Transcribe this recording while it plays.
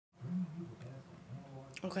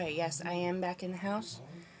Okay, yes, I am back in the house.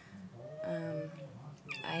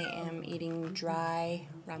 I am eating dry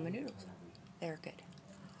ramen noodles. They're good.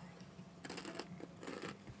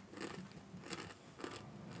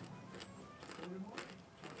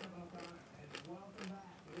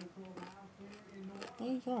 What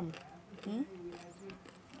are you doing?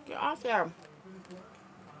 Get off there.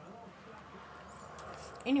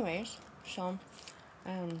 Anyways, so,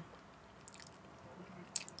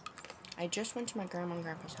 I just went to my grandma and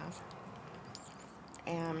grandpa's house.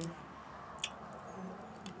 And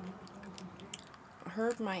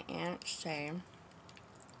heard my aunt say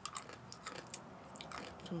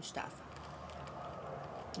some stuff.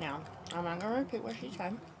 Now, I'm not going to repeat what she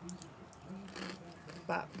said,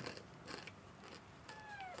 but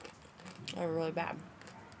they're really bad.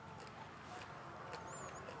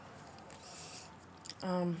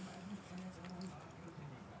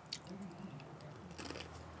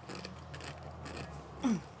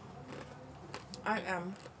 I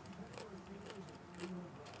am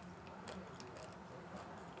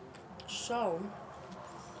so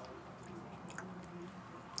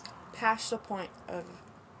past the point of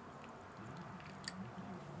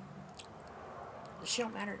she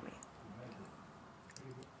don't matter to me.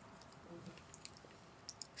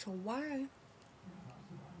 So why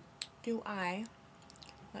do I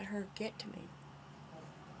let her get to me?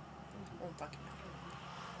 Oh, fucking no.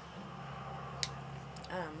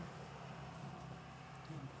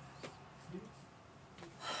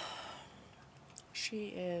 She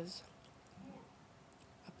is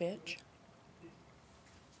a bitch.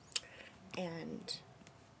 And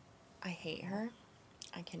I hate her.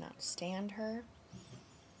 I cannot stand her.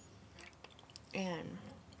 And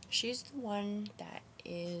she's the one that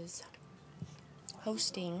is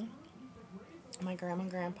hosting my grandma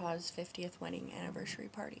and grandpa's 50th wedding anniversary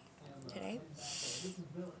party today.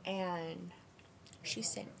 And she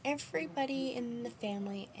sent everybody in the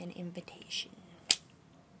family an invitation.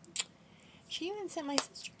 She even sent my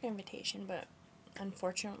sister an invitation, but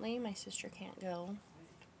unfortunately my sister can't go.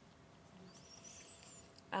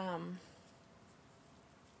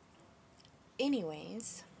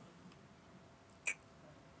 Anyways,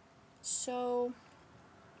 so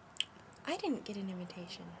I didn't get an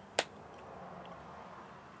invitation.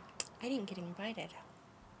 I didn't get invited.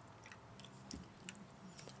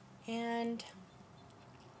 And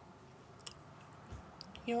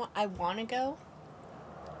you know what? I want to go,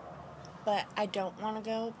 but I don't want to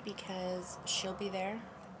go because she'll be there,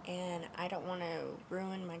 and I don't want to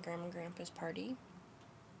ruin my grandma and grandpa's party.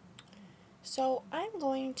 So I'm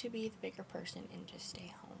going to be the bigger person and just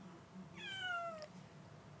stay home.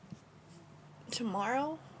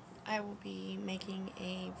 Tomorrow, I will be making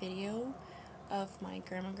a video of my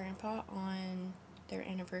grandma and grandpa on their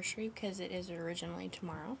anniversary because it is originally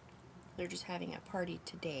tomorrow. They're just having a party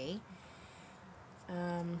today.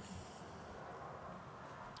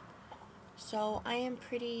 So I am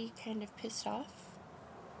pretty kind of pissed off.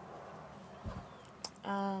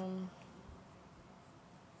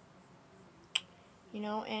 You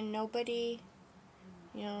know, and nobody,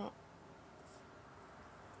 you know,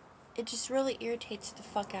 it just really irritates the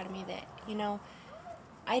fuck out of me that, you know,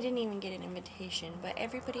 I didn't even get an invitation, but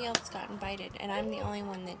everybody else got invited, and I'm the only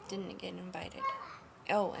one that didn't get invited.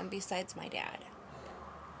 Oh, and besides my dad.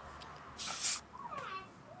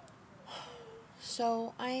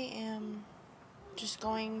 So I am just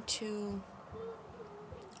going to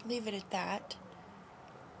leave it at that,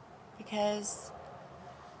 because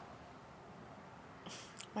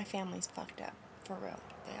my family's fucked up. For real,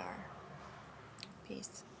 they are.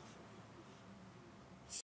 Peace.